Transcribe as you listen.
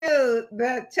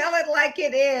tell it like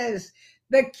it is,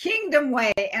 the kingdom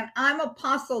way. And I'm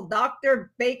Apostle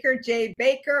Dr. Baker J.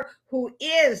 Baker, who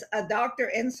is a doctor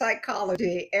in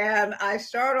psychology. And I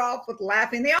start off with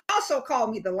laughing. They also call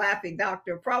me the laughing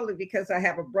doctor, probably because I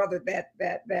have a brother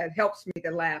that helps me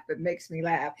to laugh, that makes me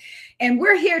laugh. And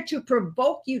we're here to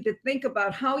provoke you to think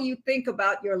about how you think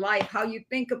about your life, how you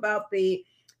think about the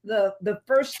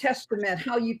First Testament,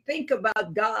 how you think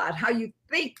about God, how you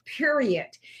think, period.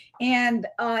 And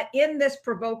in this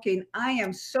provoking, I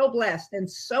am so blessed and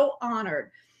so honored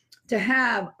to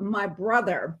have my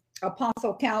brother,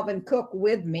 Apostle Calvin Cook,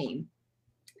 with me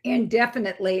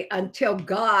indefinitely until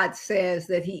God says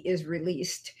that he is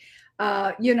released,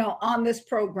 on this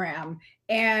program.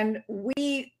 And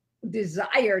we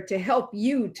desire to help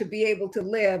you to be able to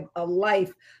live a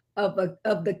life of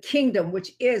the kingdom,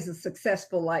 which is a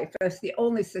successful life. That's the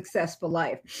only successful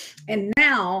life. And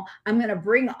now I'm going to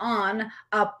bring on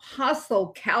Apostle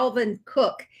Calvin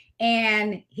Cook,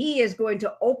 and he is going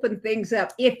to open things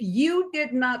up. If you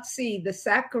did not see the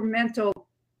Sacramento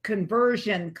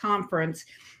Conversion Conference,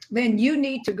 then you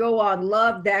need to go on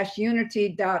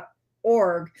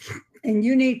love-unity.org and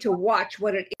you need to watch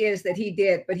what it is that he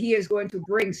did. But he is going to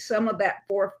bring some of that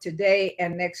forth today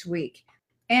and next week,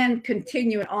 and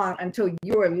continuing on until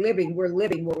we're living where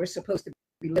we're supposed to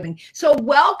be living. So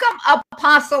welcome,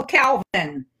 Apostle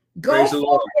Calvin. Go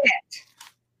for it.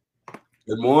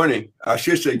 Good morning. I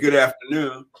should say good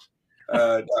afternoon,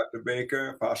 Dr.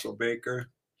 Baker, Apostle Baker,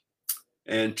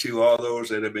 and to all those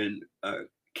that have been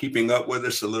keeping up with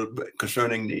us a little bit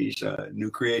concerning these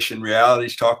new creation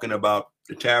realities, talking about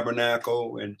the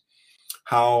tabernacle and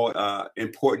how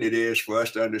important it is for us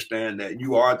to understand that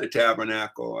you are the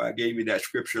tabernacle. I gave you that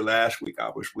scripture last week. I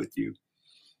was with you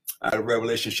out of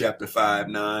Revelation chapter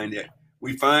 5:9, that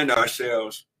we find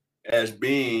ourselves as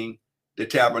being the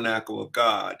tabernacle of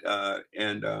God.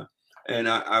 And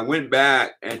I went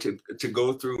back and to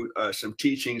go through some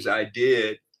teachings I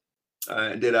did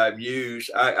that I've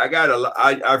used.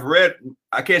 I've read,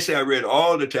 I can't say I read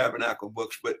all the tabernacle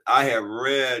books, but I have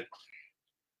read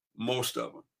most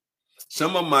of them.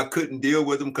 Some of them I couldn't deal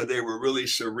with them because they were really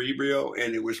cerebral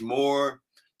and it was more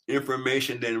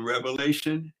information than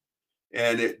revelation.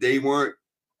 And they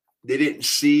didn't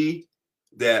see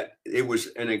that it was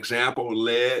an example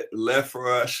left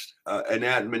for us, an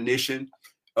admonition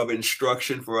of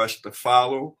instruction for us to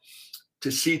follow,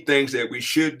 to see things that we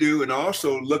should do, and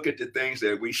also look at the things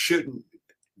that we shouldn't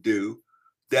do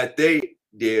that they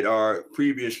did, our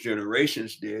previous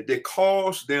generations did, that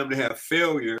caused them to have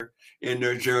failure in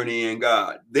their journey in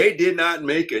God. They did not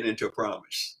make it into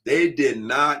promise. They did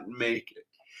not make it.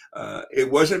 It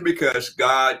wasn't because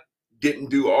God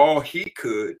didn't do all he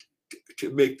could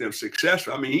to make them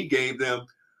successful. I mean, he gave them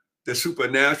the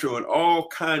supernatural and all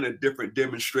kind of different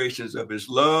demonstrations of his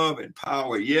love and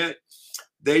power, yet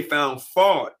they found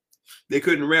fault. They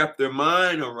couldn't wrap their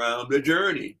mind around the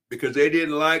journey because they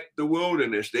didn't like the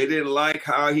wilderness. They didn't like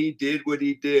how he did what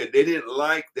he did. They didn't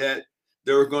like that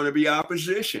there were going to be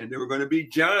opposition. There were going to be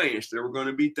giants. There were going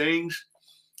to be things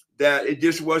that it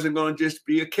just wasn't going to just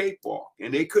be a cakewalk.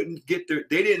 And they couldn't get there.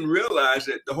 They didn't realize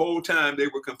that the whole time they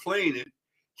were complaining,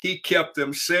 he kept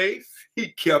them safe.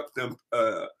 He kept them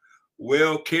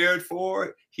well cared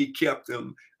for. He kept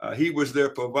them. He was their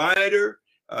provider.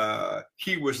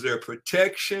 He was their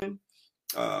protection.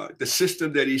 The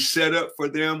system that he set up for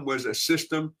them was a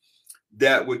system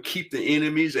that would keep the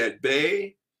enemies at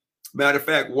bay. Matter of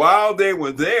fact, while they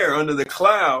were there under the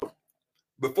cloud,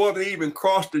 before they even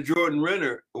crossed the Jordan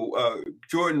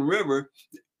River,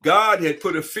 God had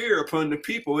put a fear upon the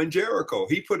people in Jericho.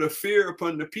 He put a fear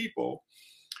upon the people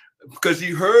because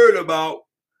they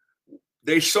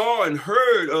saw and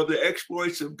heard of the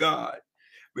exploits of God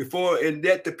before, and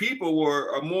that the people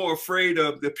are more afraid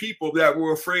of the people that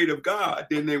were afraid of God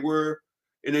than they were,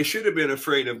 and they should have been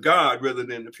afraid of God rather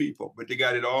than the people, but they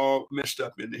got it all messed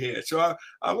up in the head. So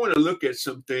I want to look at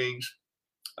some things.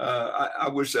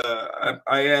 I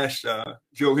asked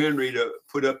Joe Henry to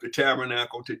put up the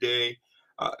tabernacle today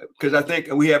because I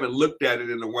think we haven't looked at it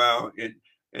in a while,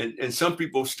 and some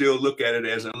people still look at it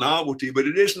as a novelty, but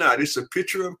it is not. It's a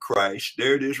picture of Christ.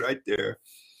 There it is right there.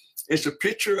 It's a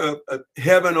picture of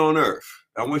heaven on earth.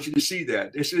 I want you to see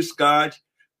that. This is God's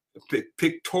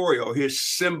pictorial, his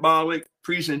symbolic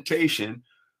presentation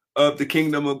of the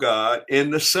kingdom of God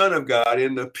and the Son of God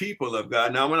and the people of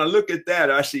God. Now, when I look at that,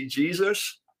 I see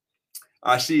Jesus.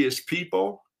 I see his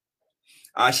people.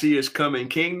 I see his coming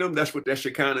kingdom. That's what that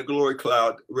Shekinah glory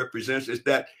cloud represents, is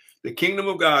that the kingdom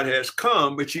of God has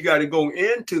come, but you got to go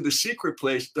into the secret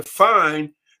place to find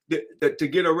to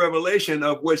get a revelation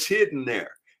of what's hidden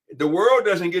there. The world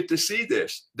doesn't get to see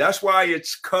this. That's why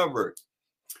it's covered.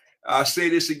 I'll say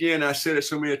this again. I said it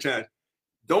so many times.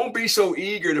 Don't be so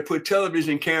eager to put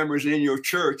television cameras in your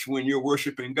church when you're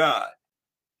worshiping God.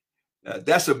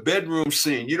 That's a bedroom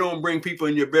scene. You don't bring people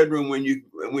in your bedroom when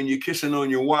you're kissing on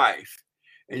your wife.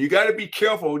 And you got to be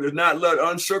careful to not let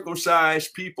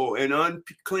uncircumcised people and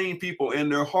unclean people in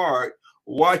their heart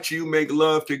watch you make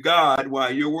love to God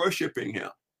while you're worshiping him.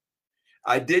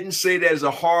 I didn't say that as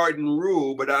a hardened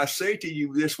rule, but I say to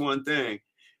you this one thing.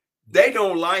 They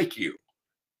don't like you.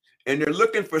 And they're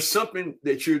looking for something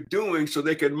that you're doing so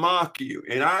they can mock you.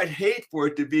 And I'd hate for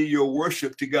it to be your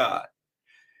worship to God.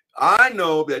 I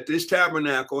know that this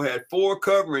tabernacle had 4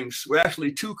 coverings, well,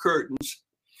 actually 2 curtains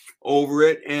over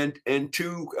it and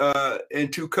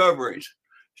two coverings.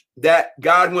 That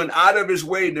God went out of his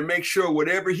way to make sure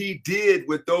whatever he did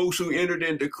with those who entered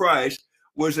into Christ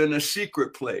was in a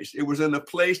secret place. It was in a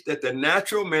place that the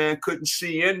natural man couldn't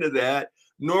see into that,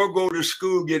 nor go to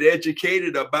school, get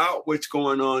educated about what's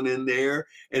going on in there.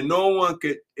 And no one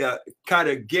could kind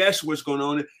of guess what's going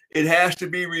on. It has to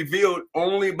be revealed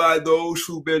only by those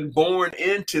who've been born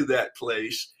into that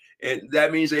place. And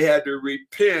that means they had to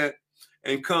repent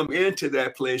and come into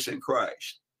that place in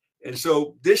Christ. And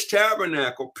so this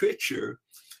tabernacle picture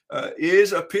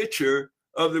is a picture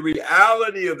of the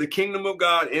reality of the kingdom of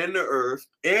God in the earth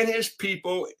and his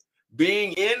people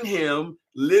being in him,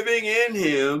 living in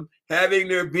him, having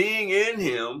their being in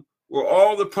him, where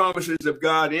all the promises of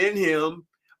God in him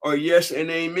are yes and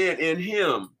amen in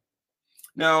him.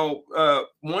 Now,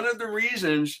 one of the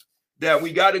reasons that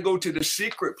we got to go to the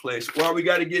secret place, well, we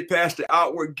got to get past the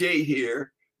outward gate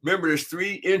here. Remember, there's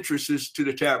 3 entrances to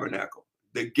the tabernacle: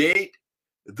 the gate,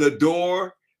 the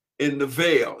door, and the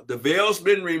veil. The veil's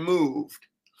been removed,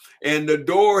 and the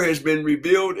door has been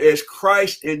revealed as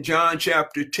Christ in John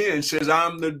chapter 10 says,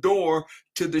 I'm the door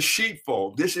to the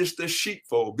sheepfold. This is the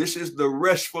sheepfold. This is the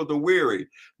rest for the weary.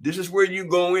 This is where you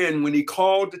go in. When he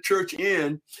called the church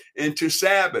in into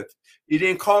Sabbath, he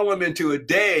didn't call them into a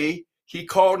day. He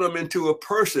called them into a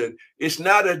person. It's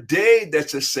not a day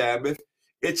that's a Sabbath.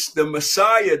 It's the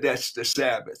Messiah that's the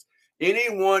Sabbath.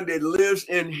 Anyone that lives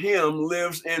in him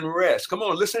lives in rest. Come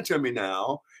on, listen to me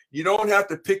now. You don't have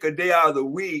to pick a day out of the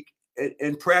week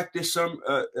and practice some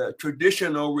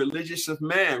traditional religion of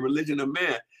man,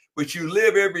 but you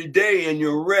live every day in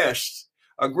your rest.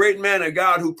 A great man of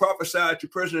God who prophesied to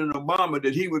President Obama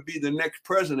that he would be the next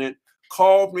president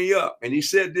called me up, and he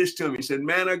said this to me. He said,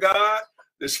 man of God,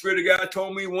 the Spirit of God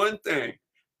told me one thing.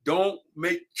 Don't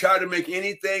try to make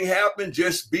anything happen.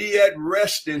 Just be at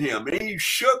rest in him. And he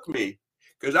shook me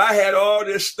because I had all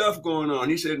this stuff going on.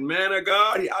 He said, man of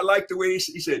God, I like the way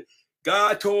he said,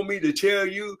 God told me to tell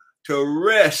you to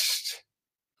rest,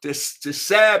 to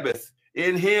Sabbath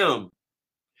in him.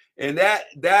 And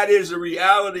that is the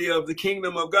reality of the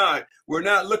kingdom of God. We're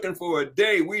not looking for a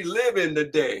day. We live in the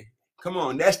day. Come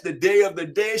on, that's the day of the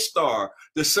day star.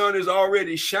 The sun is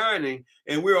already shining,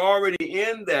 and we're already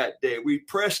in that day. We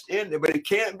pressed in there, but it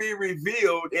can't be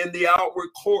revealed in the outward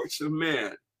courts of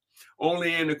man,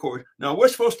 only in the court. Now,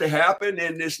 what's supposed to happen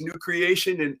in this new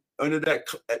creation and under that,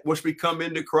 once we come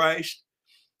into Christ?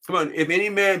 Come on, if any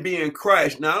man be in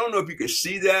Christ. Now, I don't know if you can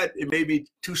see that. It may be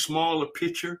too small a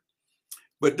picture,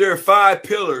 but there are 5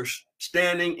 pillars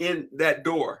standing in that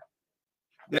door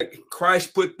that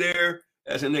Christ put there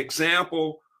as an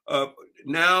example of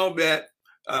now that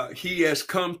he has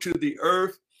come to the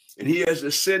earth and he has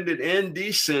ascended and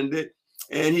descended,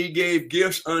 and he gave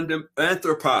gifts unto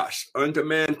anthropos, unto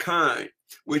mankind,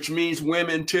 which means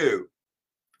women too.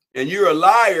 And you're a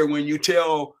liar when you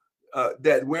tell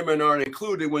that women aren't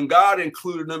included, when God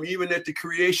included them. Even at the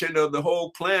creation of the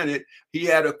whole planet, he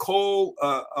had a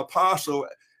co-apostle.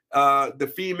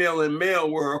 The female and male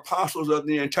were apostles of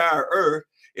the entire earth.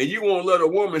 And you won't let a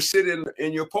woman sit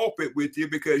in your pulpit with you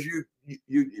because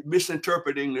you're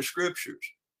misinterpreting the scriptures.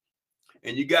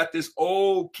 And you got this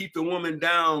old keep the woman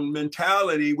down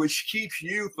mentality, which keeps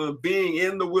you from being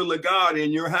in the will of God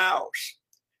in your house.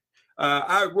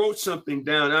 I wrote something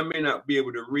down. I may not be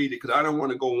able to read it because I don't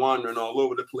want to go wandering all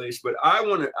over the place. But I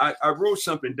wrote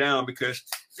something down because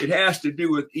it has to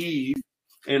do with Eve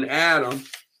and Adam.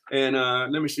 And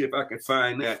let me see if I can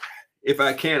find that. If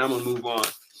I can, I'm going to move on.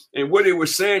 And what it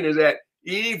was saying is that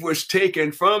Eve was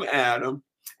taken from Adam,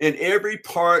 and every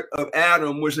part of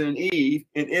Adam was in Eve,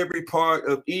 and every part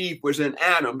of Eve was in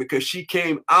Adam because she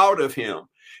came out of him.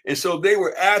 And so they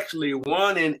were actually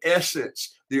one in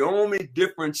essence. The only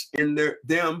difference in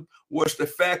them was the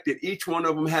fact that each one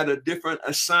of them had a different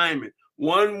assignment.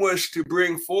 One was to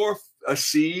bring forth a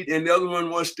seed, and the other one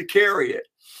was to carry it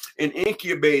and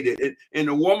incubate it. And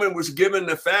the woman was given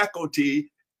the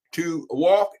faculty to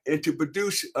walk and to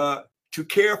produce, to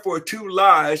care for 2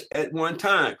 lives at one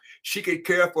time. She could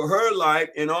care for her life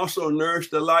and also nourish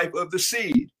the life of the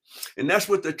seed. And that's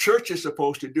what the church is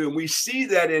supposed to do. And we see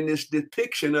that in this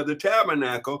depiction of the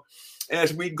tabernacle.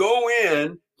 As we go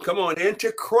in, come on,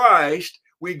 into Christ,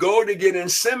 we go to get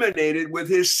inseminated with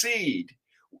his seed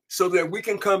so that we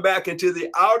can come back into the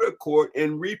outer court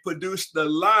and reproduce the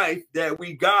life that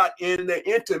we got in the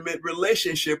intimate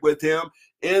relationship with him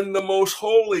in the most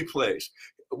holy place.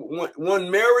 When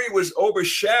Mary was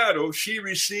overshadowed, she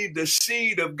received the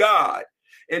seed of God.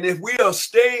 And if we'll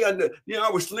stay under, I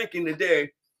was thinking today,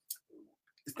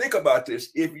 think about this.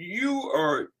 If you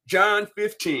are John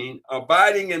 15,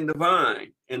 abiding in the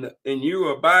vine, and you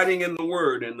are abiding in the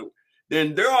word,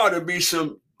 then there ought to be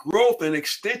some growth and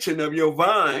extension of your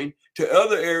vine to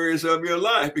other areas of your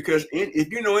life. Because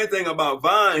if you know anything about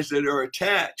vines that are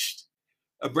attached,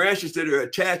 branches that are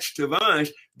attached to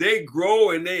vines, they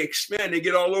grow and they expand. They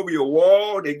get all over your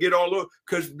wall. They get all over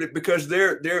because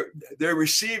they're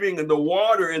receiving the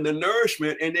water and the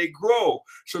nourishment, and they grow.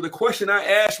 So the question I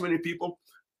ask many people,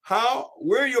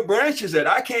 where are your branches at?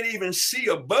 I can't even see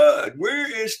a bud.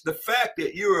 Where is the fact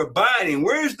that you're abiding?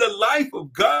 Where is the life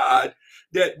of God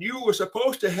that you were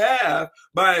supposed to have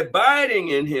by abiding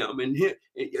in him? And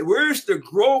where's the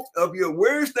growth of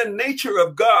where's the nature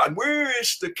of God? Where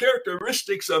is the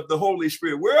characteristics of the Holy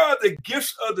Spirit? Where are the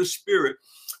gifts of the Spirit?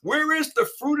 Where is the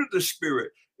fruit of the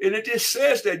Spirit? And it just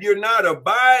says that you're not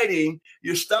abiding,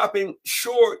 you're stopping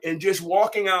short and just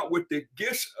walking out with the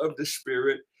gifts of the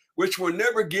Spirit, which were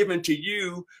never given to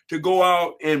you to go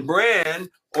out and brand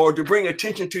or to bring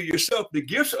attention to yourself. The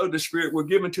gifts of the Spirit were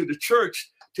given to the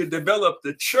church to develop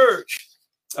the church.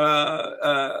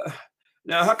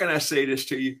 Now, how can I say this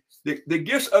to you? The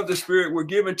gifts of the Spirit were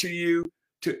given to you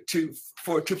to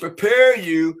prepare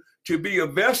you to be a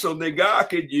vessel that God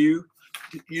could use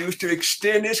to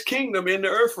extend his kingdom in the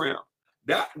earth realm.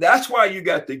 That's why you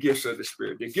got the gifts of the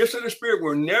Spirit. The gifts of the Spirit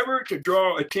were never to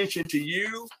draw attention to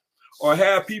you or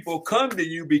have people come to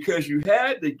you because you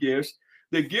had the gifts.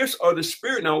 The gifts of the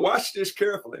Spirit. Now watch this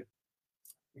carefully.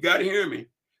 You got to hear me.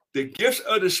 The gifts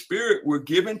of the Spirit were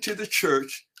given to the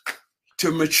church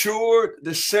to mature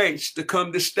the saints, to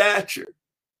come to stature,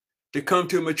 to come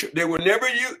to mature. They were never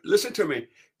used. Listen to me.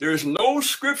 There's no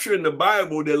scripture in the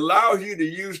Bible that allows you to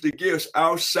use the gifts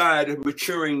outside of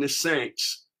maturing the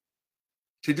saints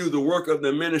to do the work of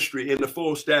the ministry in the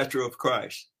full stature of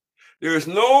Christ. There's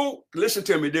no, listen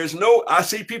to me, I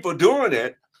see people doing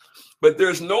it, but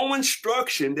there's no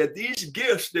instruction that these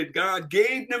gifts that God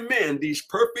gave to men, these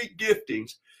perfect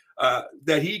giftings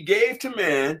that he gave to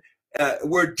man,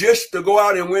 were just to go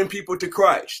out and win people to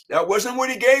Christ. That wasn't what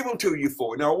he gave them to you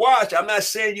for. Now watch, I'm not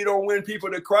saying you don't win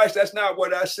people to Christ. That's not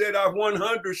what I said. I've won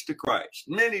hundreds to Christ,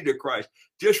 many to Christ,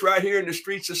 just right here in the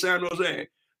streets of San Jose.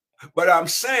 But I'm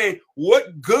saying,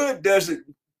 what good does it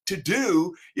to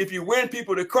do if you win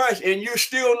people to Christ and you're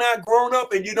still not grown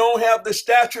up and you don't have the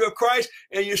stature of Christ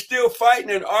and you're still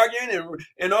fighting and arguing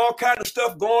and all kind of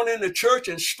stuff going in the church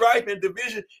and strife and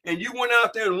division, and you went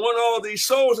out there and won all these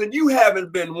souls and you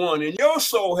haven't been won and your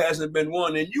soul hasn't been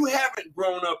won and you haven't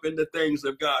grown up in the things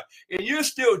of God and you're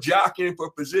still jockeying for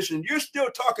position. You're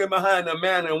still talking behind a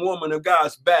man and woman of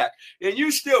God's back and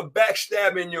you're still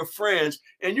backstabbing your friends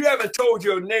and you haven't told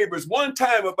your neighbors one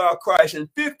time about Christ in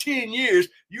 15 years.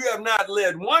 You have not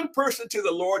led one person to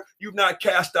the Lord. You've not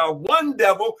cast out one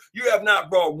devil. You have not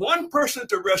brought one person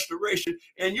to restoration.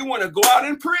 And you want to go out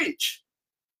and preach.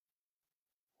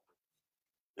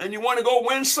 And you want to go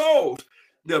win souls.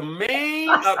 The main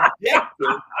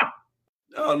objective,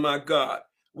 oh my God,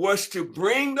 was to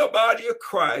bring the body of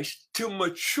Christ to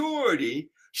maturity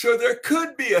so there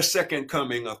could be a second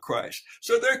coming of Christ.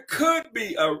 So there could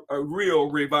be a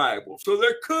real revival. So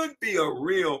there could be a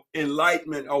real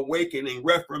enlightenment, awakening,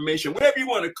 reformation, whatever you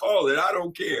want to call it. I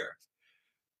don't care.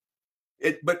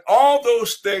 But all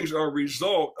those things are a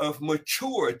result of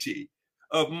maturity,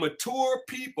 of mature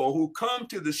people who come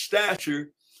to the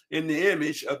stature in the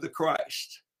image of the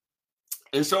Christ.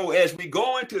 And so as we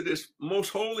go into this most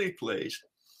holy place,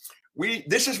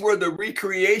 this is where the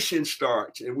recreation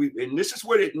starts, and this is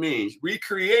what it means.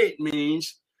 Recreate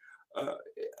means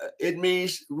it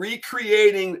means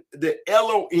recreating the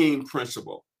Elohim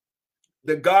principle,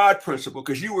 the God principle,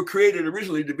 because you were created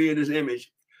originally to be in his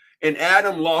image, and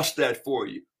Adam lost that for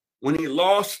you. When he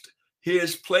lost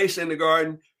his place in the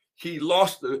garden, he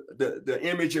lost the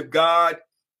image of God.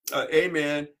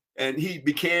 Amen. And he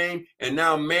became, and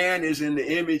now man is in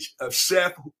the image of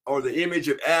Seth, or the image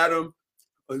of Adam,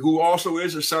 who also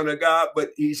is a son of God,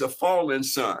 but he's a fallen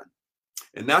son.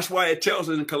 And that's why it tells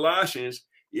us in Colossians,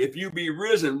 if you be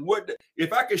risen, what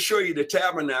if I could show you the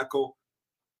tabernacle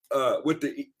with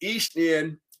the east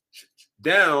end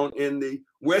down and the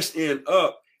west end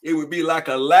up, it would be like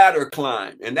a ladder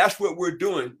climb. And that's what we're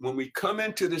doing when we come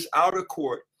into this outer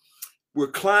court. We're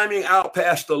climbing out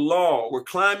past the law. We're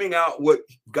climbing out what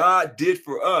God did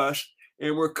for us,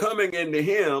 and we're coming into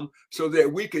him so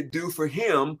that we could do for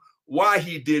him why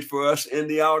he did for us in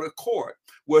the outer court,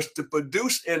 was to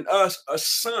produce in us a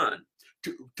son,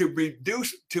 to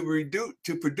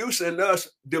produce in us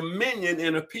dominion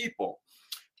in a people,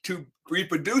 to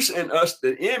reproduce in us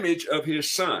the image of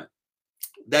his son,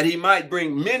 that he might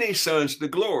bring many sons to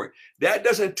glory. That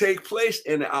doesn't take place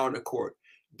in the outer court.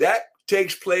 That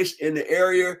takes place in the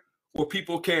area where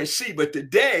people can't see. But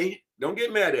today, don't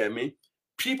get mad at me,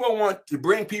 people want to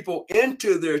bring people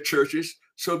into their churches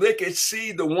so they can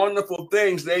see the wonderful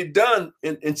things they've done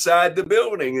inside the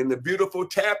building, and the beautiful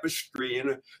tapestry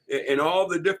and all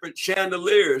the different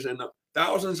chandeliers and the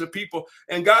thousands of people.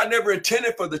 And God never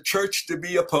intended for the church to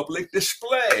be a public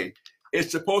display.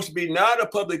 It's supposed to be not a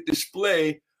public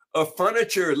display of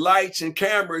furniture, lights and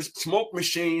cameras, smoke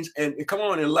machines, and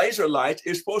laser lights.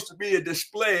 It's supposed to be a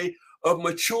display of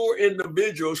mature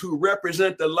individuals who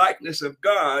represent the likeness of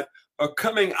God, are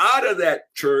coming out of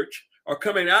that church or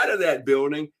coming out of that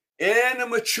building in a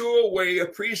mature way, a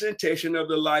presentation of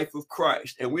the life of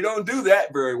Christ. And we don't do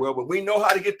that very well, but we know how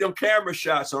to get them camera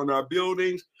shots on our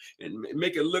buildings and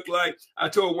make it look like. I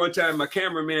told one time my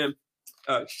cameraman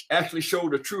actually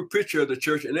showed a true picture of the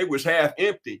church, and it was half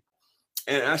empty.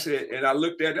 And I said, and I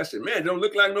looked at it, I said, man, it don't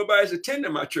look like nobody's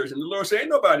attending my church. And the Lord said, ain't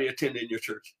nobody attending your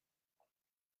church.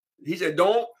 He said,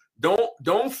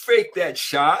 don't fake that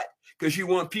shot, because you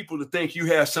want people to think you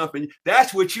have something.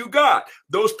 That's what you got.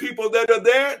 Those people that are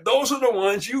there, those are the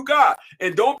ones you got.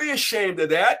 And don't be ashamed of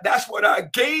that. That's what I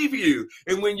gave you.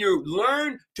 And when you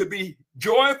learn to be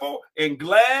joyful and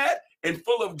glad and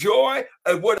full of joy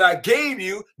of what I gave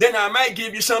you, then I might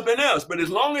give you something else. But as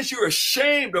long as you're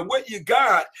ashamed of what you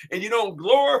got and you don't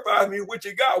glorify me with what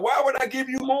you got, why would I give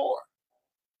you more?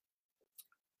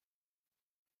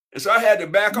 And so I had to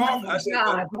back off. I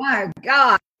said, my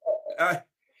God.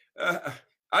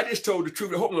 I just told the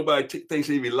truth. I hope nobody thinks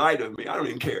any light of me. I don't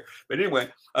even care. But anyway,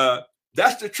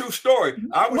 that's the true story.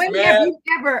 I was mad.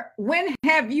 When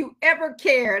have you ever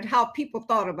cared how people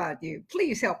thought about you?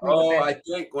 Please help me. Oh, I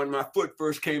think when my foot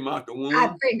first came out the womb.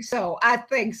 I think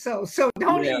so. So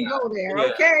don't even go there,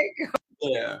 okay?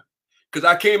 Yeah, because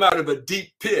I came out of a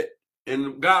deep pit,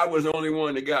 and God was the only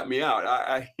one that got me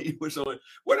out. He was only.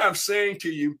 What I'm saying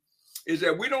to you is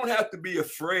that we don't have to be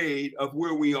afraid of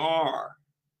where we are.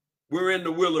 We're in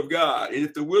the will of God. And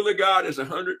if the will of God is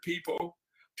 100 people,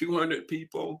 200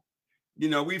 people,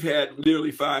 we've had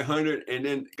nearly 500. And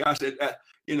then God said,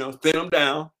 thin them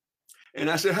down.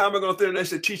 And I said, how am I going to thin them? I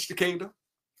said, teach the kingdom.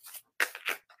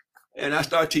 And I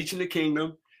started teaching the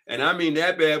kingdom. And I mean,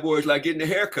 that bad boy is like getting a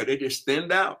haircut. It just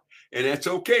thinned out. And that's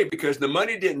okay, because the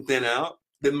money didn't thin out.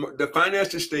 The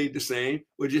finances stayed the same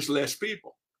with just less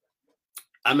people.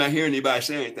 I'm not hearing anybody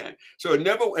say anything. So it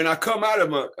never, and I come out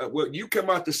of you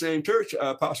come out the same church,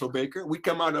 Apostle Baker. We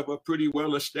come out of a pretty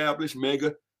well-established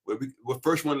mega, we're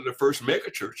first one of the first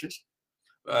mega churches,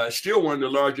 still one of the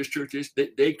largest churches.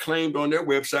 They claimed on their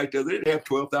website that they have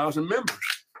 12,000 members.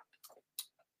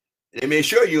 They made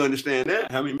sure you understand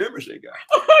that, how many members they got.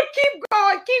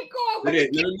 Keep going.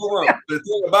 Let me move on. The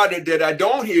thing about it that I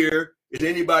don't hear is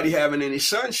anybody having any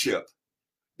sonship.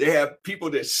 They have people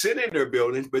that sit in their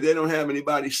buildings, but they don't have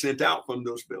anybody sent out from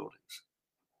those buildings.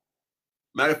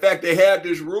 Matter of fact, they had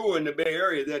this rule in the Bay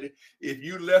Area that if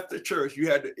you left the church,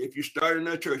 if you started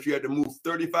another church, you had to move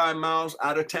 35 miles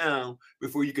out of town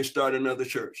before you could start another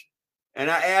church. And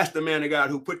I asked the man of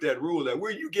God who put that rule there,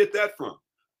 where you get that from?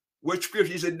 What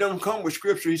scripture? He said, don't come with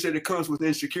scripture. He said, it comes with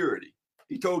insecurity.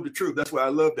 He told the truth. That's why I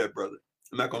love that brother.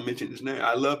 I'm not going to mention his name.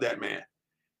 I love that man.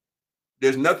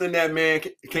 There's nothing that man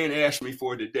can't ask me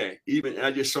for today. Even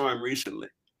I just saw him recently.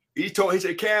 He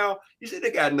said, Cal, he said,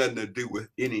 they got nothing to do with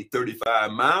any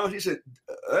 35 miles. He said,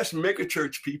 us mega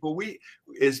church people, we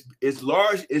as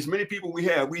large as many people we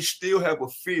have, we still have a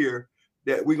fear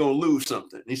that we're going to lose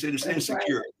something. He said, it's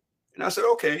insecurity. Right. And I said,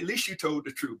 okay, at least you told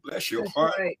the truth. Bless your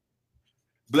heart. Right.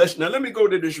 Bless. Now let me go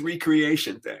to this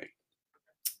recreation thing.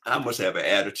 I must have an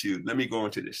attitude. Let me go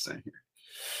into this thing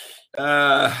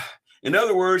here. In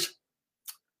other words,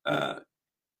 the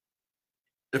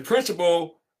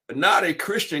principle, not a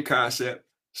Christian concept.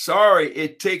 Sorry,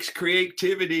 it takes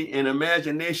creativity and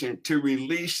imagination to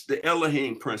release the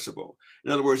Elohim principle.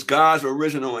 In other words, God's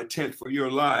original intent for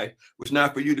your life was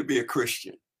not for you to be a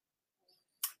Christian.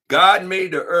 God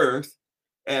made the earth,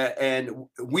 and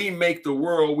we make the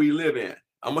world we live in.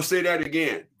 I'm going to say that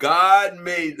again. God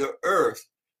made the earth,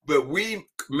 but we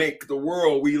make the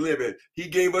world we live in. He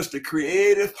gave us the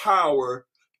creative power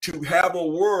to have a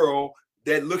world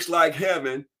that looks like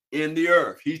heaven in the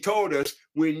earth. He told us,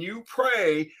 when you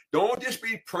pray, don't just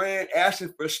be praying,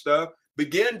 asking for stuff.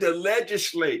 Begin to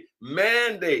legislate,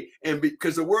 mandate, and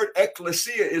because the word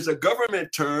ecclesia is a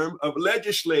government term of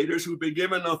legislators who've been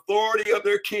given authority of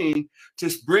their king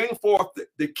to bring forth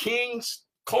the king's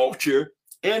culture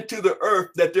into the earth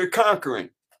that they're conquering.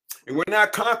 And we're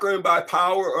not conquering by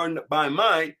power or by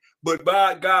might, but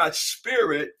by God's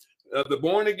Spirit, the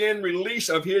born again release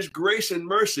of his grace and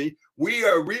mercy. We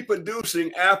are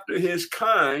reproducing after his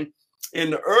kind,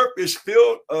 and the earth is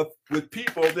filled with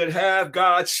people that have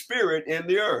God's Spirit in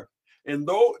the earth. And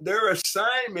though their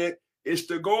assignment is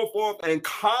to go forth and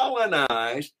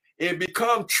colonize and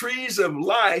become trees of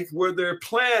life where they're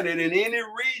planted in any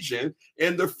region,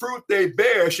 and the fruit they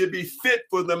bear should be fit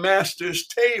for the master's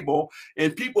table,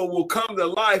 and people will come to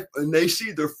life and they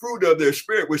see the fruit of their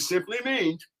spirit, which simply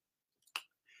means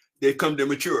they come to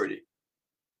maturity.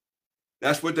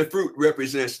 That's what the fruit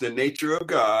represents, the nature of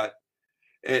God.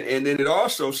 And then it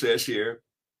also says here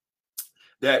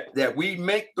that we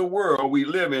make the world we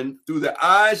live in through the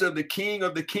eyes of the King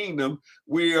of the kingdom.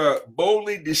 We are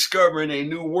boldly discovering a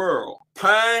new world,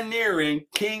 pioneering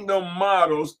kingdom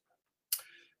models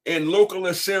in local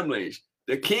assemblies,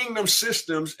 the kingdom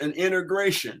systems and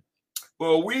integration.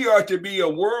 Well, we are to be a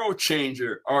world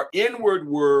changer. Our inward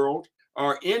world,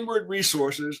 our inward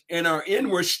resources, and our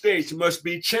inward states must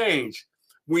be changed.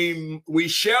 We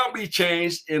shall be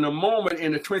changed in a moment,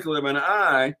 in the twinkle of an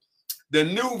eye. The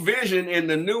new vision and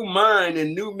the new mind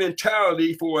and new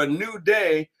mentality for a new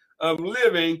day of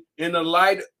living in the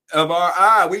light of our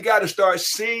eye. We got to start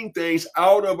seeing things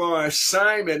out of our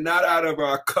assignment, not out of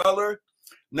our color,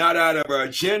 not out of our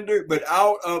gender, but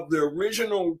out of the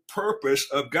original purpose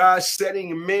of God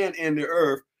setting men in the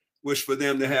earth, was for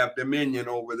them to have dominion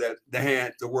over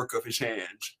the work of his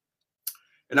hands.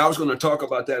 And I was going to talk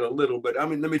about that a little, but let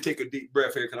me take a deep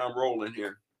breath here because I'm rolling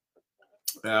here.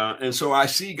 And so I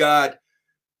see God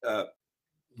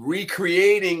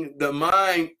recreating the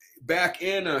mind back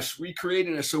in us,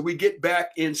 recreating us, so we get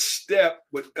back in step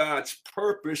with God's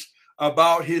purpose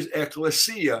about his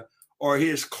ecclesia, or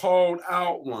his called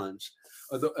out ones,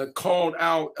 called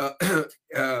out,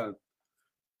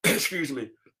 excuse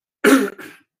me,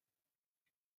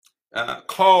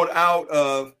 called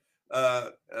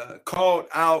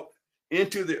out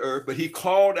into the earth, but he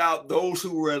called out those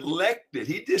who were elected.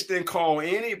 He just didn't call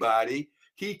anybody.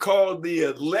 He called the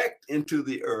elect into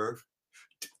the earth.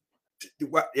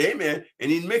 Amen.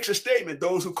 And he makes a statement,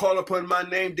 those who call upon my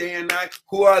name day and night,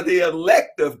 who are the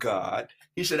elect of God.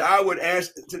 He said, I would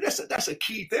ask, so that's a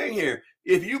key thing here.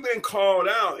 If you've been called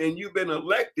out and you've been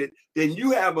elected, then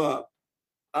you have a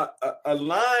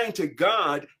line to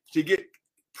God to get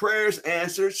prayers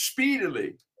answered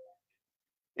speedily.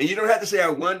 And you don't have to say, I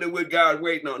wonder what God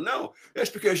waiting on. No, that's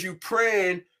because you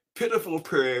praying pitiful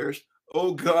prayers.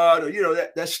 Oh God, or,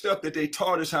 that stuff that they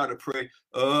taught us how to pray.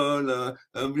 Oh no,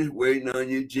 I'm just waiting on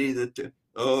you, Jesus.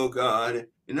 Oh God.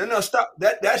 No, stop.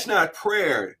 That's not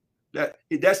prayer.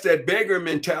 That's that beggar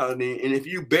mentality. And if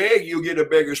you beg, you'll get a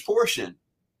beggar's portion.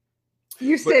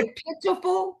 You said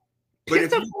pitiful?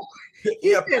 Pitiful.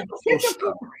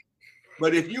 Pitiful.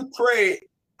 But if you pray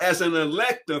as an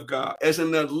elect of God, as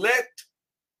an elect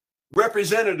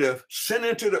representative sent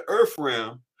into the earth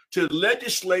realm to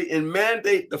legislate and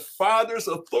mandate the Father's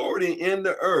authority in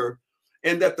the earth,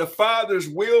 and that the Father's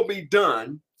will be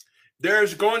done,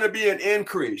 there's going to be an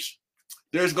increase.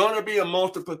 There's going to be a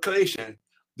multiplication.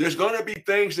 There's going to be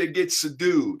things that get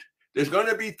subdued. There's going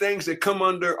to be things that come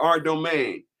under our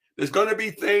domain. There's going to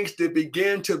be things that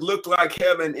begin to look like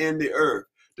heaven in the earth.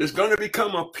 There's going to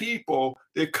become a people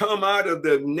that come out of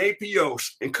the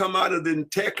Napios and come out of the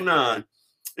Technon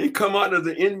and come out of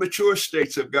the immature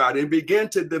states of God and begin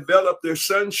to develop their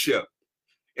sonship.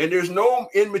 And there's no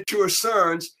immature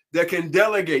sons that can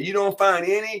delegate. You don't find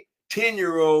any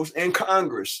 10-year-olds in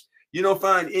Congress. You don't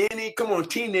find any,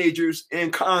 teenagers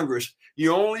in Congress.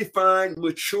 You only find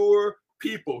mature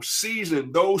people,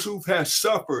 seasoned, those who have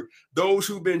suffered, those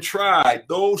who've been tried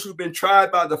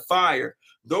by the fire,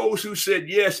 those who said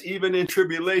yes, even in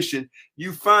tribulation.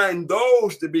 You find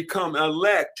those to become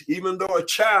elect, even though a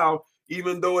child,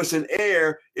 even though it's an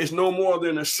heir, is no more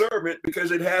than a servant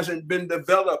because it hasn't been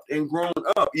developed and grown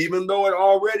up. Even though it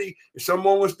already, if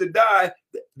someone was to die,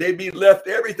 they'd be left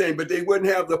everything, but they wouldn't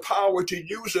have the power to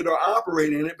use it or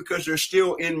operate in it because they're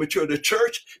still immature. The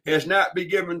church has not been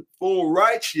given full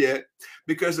rights yet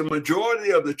because the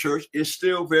majority of the church is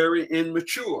still very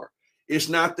immature. It's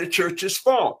not the church's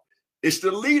fault. It's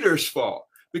the leader's fault.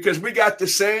 because we got the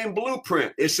same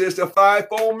blueprint. It says the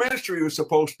fivefold ministry was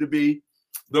supposed to be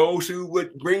those who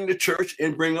would bring the church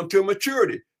and bring them to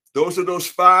maturity. Those are those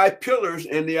 5 pillars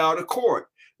in the outer court.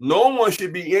 No one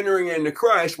should be entering into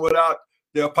Christ without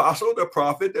the apostle, the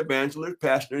prophet, the evangelist,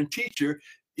 pastor, and teacher,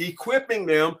 equipping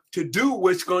them to do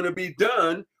what's going to be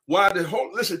done while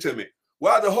listen to me,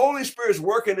 while the Holy Spirit is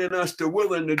working in us to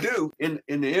will and to do in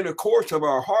the inner courts of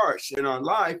our hearts, in our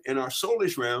life, in our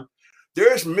soulish realm.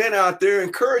 There's men out there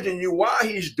encouraging you while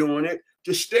he's doing it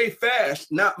to stay fast,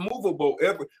 not movable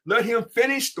ever. Let him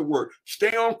finish the work,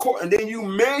 stay on course, and then you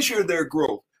measure their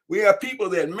growth. We have people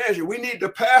that measure. We need the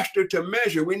pastor to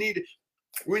measure. We need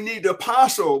the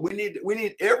apostle. We need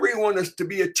everyone to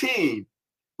be a team.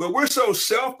 But we're so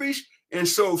selfish and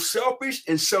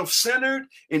self-centered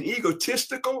and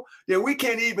egotistical that we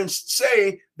can't even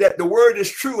say that the word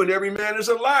is true and every man is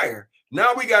a liar.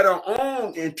 Now we got our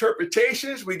own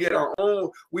interpretations. We get our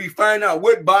own. We find out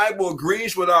what Bible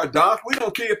agrees with our doctrine. We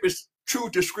don't care if it's true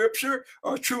to scripture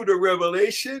or true to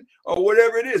revelation or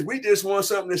whatever it is. We just want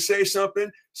something to say something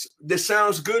that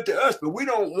sounds good to us, but we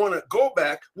don't want to go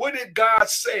back. What did God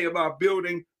say about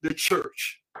building the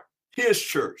church, his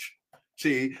church?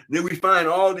 See, then we find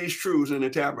all these truths in the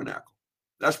tabernacle.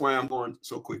 That's why I'm going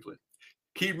so quickly.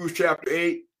 Hebrews chapter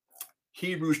 8,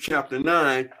 Hebrews chapter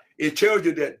 9, it tells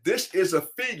you that this is a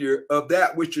figure of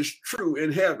that which is true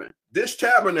in heaven. This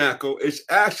tabernacle is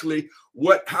actually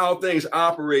how things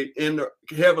operate in the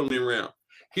heavenly realm.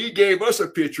 He gave us a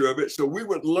picture of it so we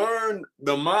would learn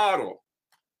the model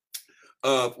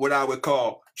of what I would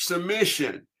call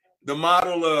submission, the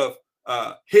model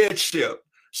of headship,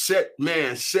 set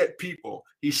people.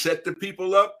 He set the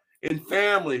people up in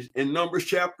families in Numbers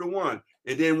chapter 1.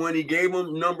 And then when he gave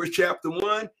them Numbers chapter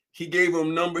 1, he gave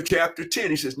them Numbers chapter 10.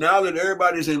 He says, now that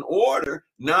everybody's in order,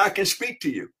 now I can speak to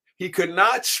you. He could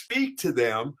not speak to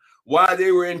them while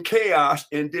they were in chaos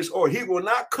and disorder. He will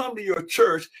not come to your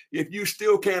church if you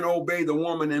still can't obey the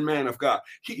woman and man of God.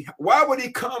 Why would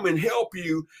he come and help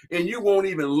you and you won't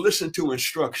even listen to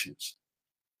instructions?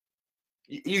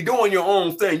 You're doing your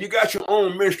own thing. You got your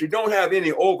own ministry. Don't have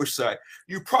any oversight.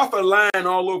 You prophet lying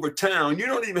all over town. You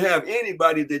don't even have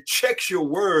anybody that checks your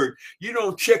word. You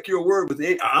don't check your word with,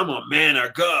 I'm a man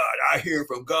of God. I hear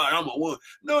from God. I'm a woman.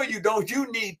 No, you don't.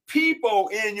 You need people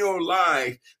in your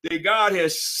life that God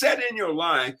has set in your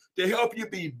life to help you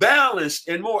be balanced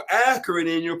and more accurate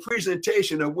in your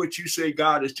presentation of what you say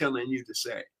God is telling you to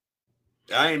say.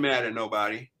 I ain't mad at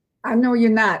nobody. I know you're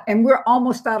not, and we're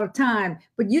almost out of time,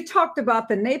 but you talked about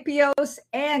the Napios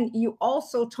and you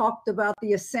also talked about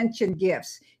the ascension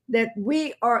gifts, that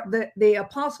we are the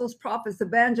apostles, prophets,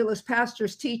 evangelists,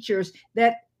 pastors, teachers,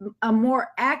 that a more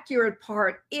accurate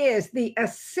part is the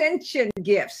ascension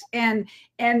gifts and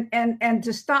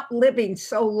to stop living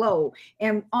so low.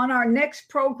 And on our next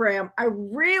program, I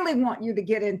really want you to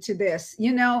get into this.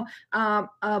 You know,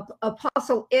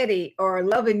 Apostle Eddie or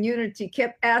Love and Unity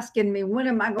kept asking me, when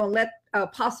am I going to let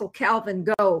Apostle Calvin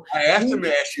go? I asked him to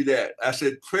ask you that. I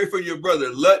said, pray for your brother.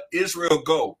 Let Israel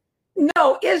go.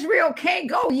 No, Israel can't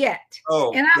go yet.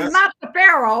 Oh, and I'm not the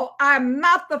Pharaoh. I'm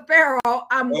not the Pharaoh.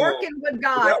 I'm working with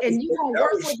God, and you gonna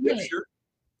work with me.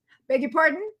 Beg your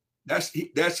pardon? That's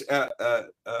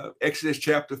Exodus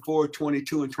chapter 4,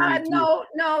 22 and 23. No.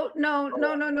 That's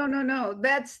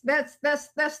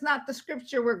not the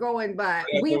scripture we're going by.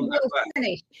 We will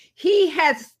finish. He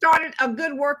has started a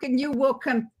good work, and you will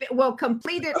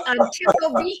complete it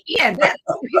until the end. That's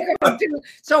what we're going to do.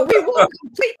 So we will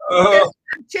complete this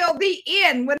until the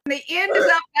end. When the end is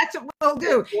up, that's what we'll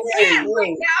do. And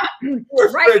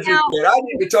right now, I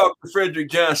need to talk to Frederick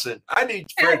Johnson. I need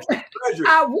Frederick.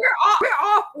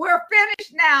 We're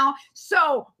finished now.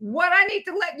 So what I need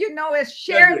to let you know is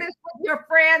share this with your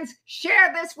friends.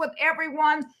 Share this with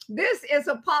everyone. This is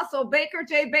Apostle Baker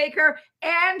J. Baker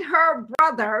and her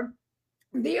brother,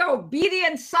 the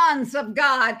obedient sons of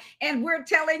God. And we're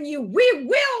telling you, we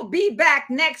will be back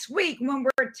next week when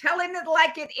we're telling it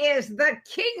like it is, the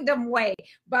kingdom way.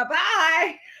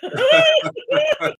 Bye-bye.